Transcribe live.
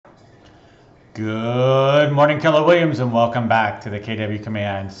Good morning, Keller Williams, and welcome back to the KW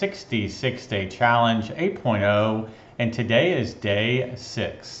Command 66-Day Challenge 8.0, and today is day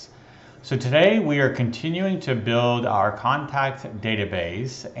 6. So today we are continuing to build our contact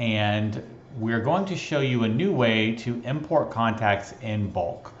database, and we're going to show you a new way to import contacts in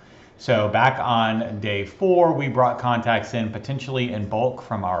bulk. So back on day 4, we brought contacts in potentially in bulk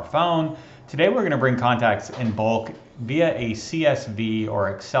from our phone. Today we're going to bring contacts in bulk via a CSV or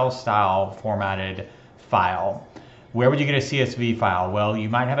Excel style formatted file. Where would you get a CSV file? Well, you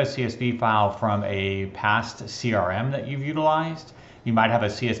might have a CSV file from a past CRM that you've utilized. You might have a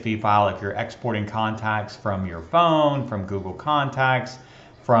CSV file if you're exporting contacts from your phone, from Google Contacts,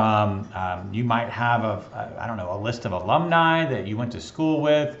 from, you might have a list of alumni that you went to school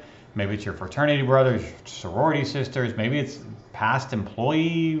with. Maybe it's your fraternity brothers, sorority sisters, maybe it's past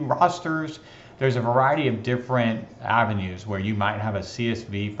employee rosters. There's a variety of different avenues where you might have a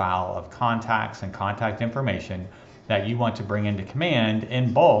CSV file of contacts and contact information that you want to bring into Command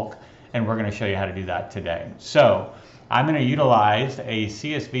in bulk, and we're going to show you how to do that today. So I'm going to utilize a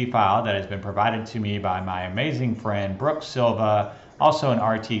CSV file that has been provided to me by my amazing friend Brooke Silva, also an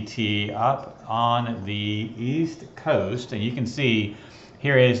RTT up on the East Coast, and you can see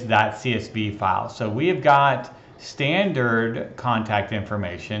here is that CSV file. So we have got standard contact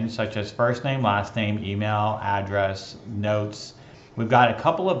information such as first name, last name, email, address, notes. We've got a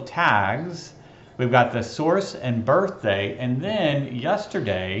couple of tags. We've got the source and birthday. And then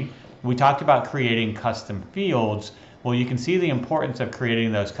yesterday we talked about creating custom fields. Well, you can see the importance of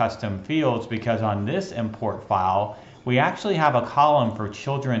creating those custom fields because on this import file, we actually have a column for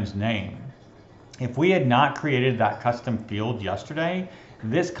children's name. If we had not created that custom field yesterday,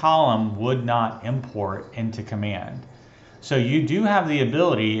 this column would not import into Command. So you do have the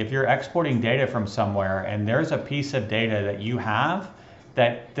ability, if you're exporting data from somewhere and there's a piece of data that you have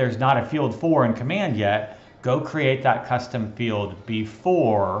that there's not a field for in Command yet, go create that custom field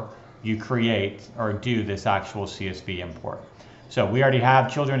before you create or do this actual CSV import. So we already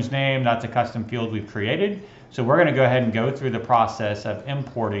have children's name, that's a custom field we've created. So we're gonna go ahead and go through the process of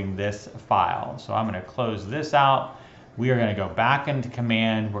importing this file. So I'm gonna close this out. We are going to go back into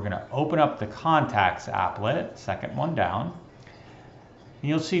Command. We're going to open up the Contacts applet, second one down. And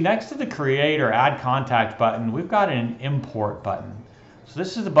you'll see next to the Create or Add Contact button, we've got an Import button. So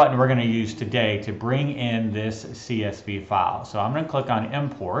this is the button we're going to use today to bring in this CSV file. So I'm going to click on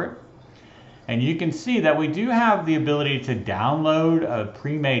Import. And you can see that we do have the ability to download a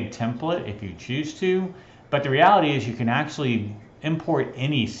pre-made template if you choose to. But the reality is you can actually import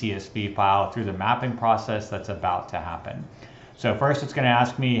any CSV file through the mapping process that's about to happen. So first it's going to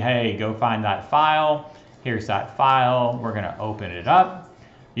ask me, hey, go find that file. Here's that file. We're going to open it up.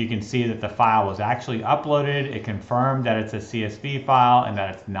 You can see that the file was actually uploaded. It confirmed that it's a CSV file and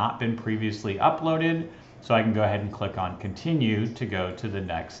that it's not been previously uploaded. So I can go ahead and click on continue to go to the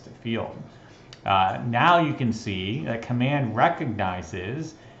next field. Now you can see that Command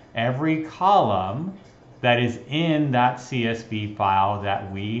recognizes every column that is in that CSV file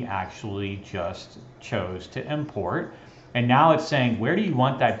that we actually just chose to import. And now it's saying, where do you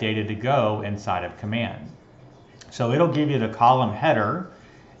want that data to go inside of Command? So it'll give you the column header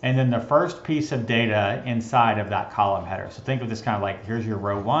and then the first piece of data inside of that column header. So think of this kind of like, here's your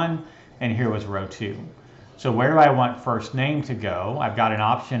row 1 and here was row 2. So where do I want first name to go? I've got an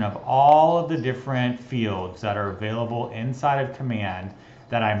option of all of the different fields that are available inside of Command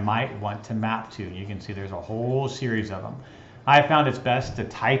that I might want to map to. You can see there's a whole series of them. I found it's best to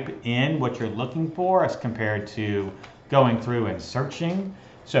type in what you're looking for as compared to going through and searching.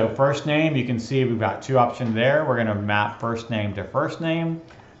 So first name, you can see we've got 2 options there. We're gonna map first name to first name.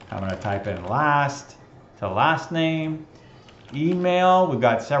 I'm gonna type in last to last name. Email, we've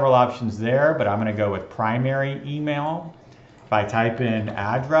got several options there, but I'm gonna go with primary email. If I type in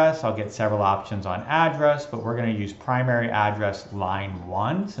address, I'll get several options on address, but we're going to use primary address line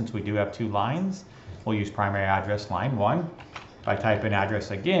 1. Since we do have 2 lines, we'll use primary address line 1. If I type in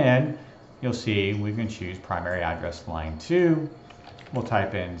address again, you'll see we can choose primary address line 2. We'll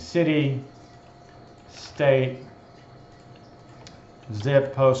type in city, state,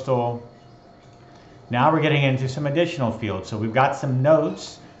 zip, postal. Now we're getting into some additional fields. So we've got some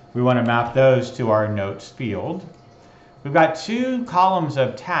notes. We want to map those to our notes field. We've got 2 columns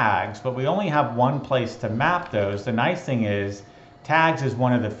of tags, but we only have 1 place to map those. The nice thing is tags is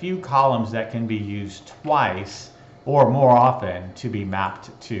one of the few columns that can be used twice or more often to be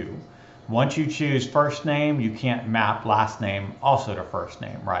mapped to. Once you choose first name, you can't map last name also to first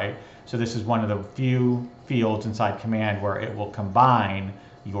name, right? So this is one of the few fields inside Command where it will combine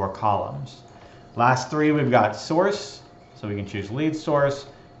your columns. Last 3, we've got source, so we can choose lead source,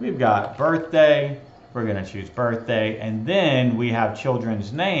 we've got birthday. We're going to choose birthday, and then we have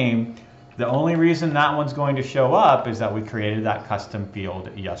children's name. The only reason that one's going to show up is that we created that custom field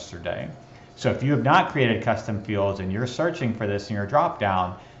yesterday. So if you have not created custom fields and you're searching for this in your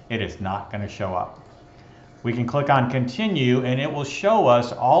drop-down, it is not going to show up. We can click on continue, and it will show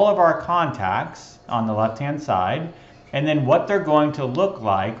us all of our contacts on the left-hand side, and then what they're going to look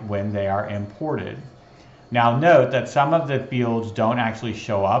like when they are imported. Now note that some of the fields don't actually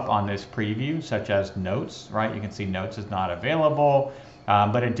show up on this preview, such as notes, right? You can see notes is not available,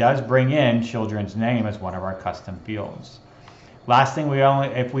 but it does bring in children's name as one of our custom fields. Last thing,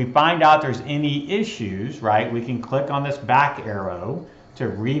 if we find out there's any issues, right, we can click on this back arrow to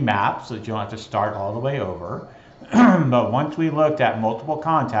remap so that you don't have to start all the way over. But once we looked at multiple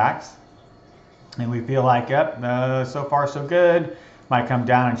contacts and we feel like, yep, so far so good, might come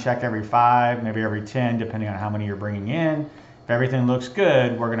down and check every 5, maybe every 10, depending on how many you're bringing in. If everything looks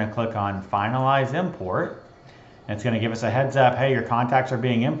good, we're going to click on Finalize Import. And it's going to give us a heads up, hey, your contacts are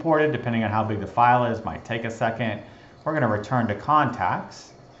being imported, depending on how big the file is, might take a second. We're going to return to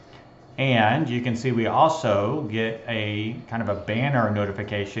contacts. And you can see we also get a kind of a banner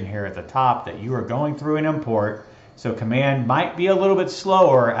notification here at the top that you are going through an import. So command might be a little bit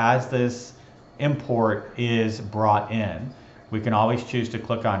slower as this import is brought in. We can always choose to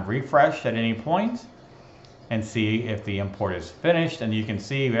click on refresh at any point and see if the import is finished. And you can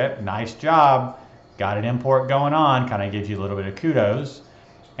see, nice job, got an import going on, kind of gives you a little bit of kudos.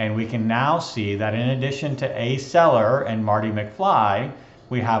 And we can now see that in addition to A Seller and Marty McFly,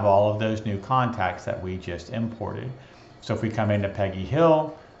 we have all of those new contacts that we just imported. So if we come into Peggy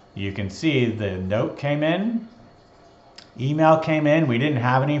Hill, you can see the note came in, email came in. We didn't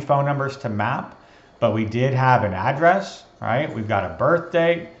have any phone numbers to map, but we did have an address, right? We've got a birth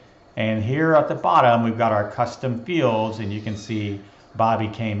date, and here at the bottom, we've got our custom fields, and you can see Bobby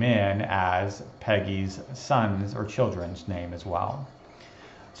came in as Peggy's son's or children's name as well.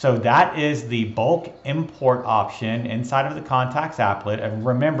 So that is the bulk import option inside of the contacts applet. And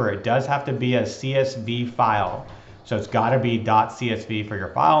remember, it does have to be a CSV file. So it's got to be .csv for your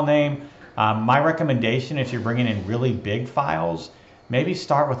file name. My recommendation, if you're bringing in really big files, maybe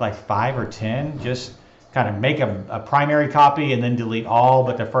start with like 5 or 10. Just kind of make a primary copy and then delete all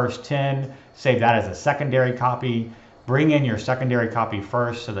but the first 10. Save that as a secondary copy. Bring in your secondary copy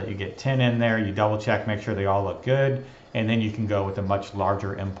first so that you get 10 in there. You double check, make sure they all look good. And then you can go with a much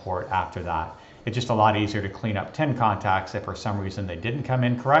larger import after that. It's just a lot easier to clean up 10 contacts if for some reason they didn't come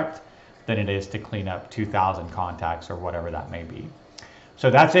in correct than it is to clean up 2,000 contacts or whatever that may be. So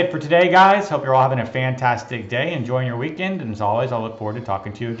that's it for today, guys. Hope you're all having a fantastic day, enjoying your weekend. And as always, I'll look forward to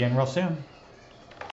talking to you again real soon.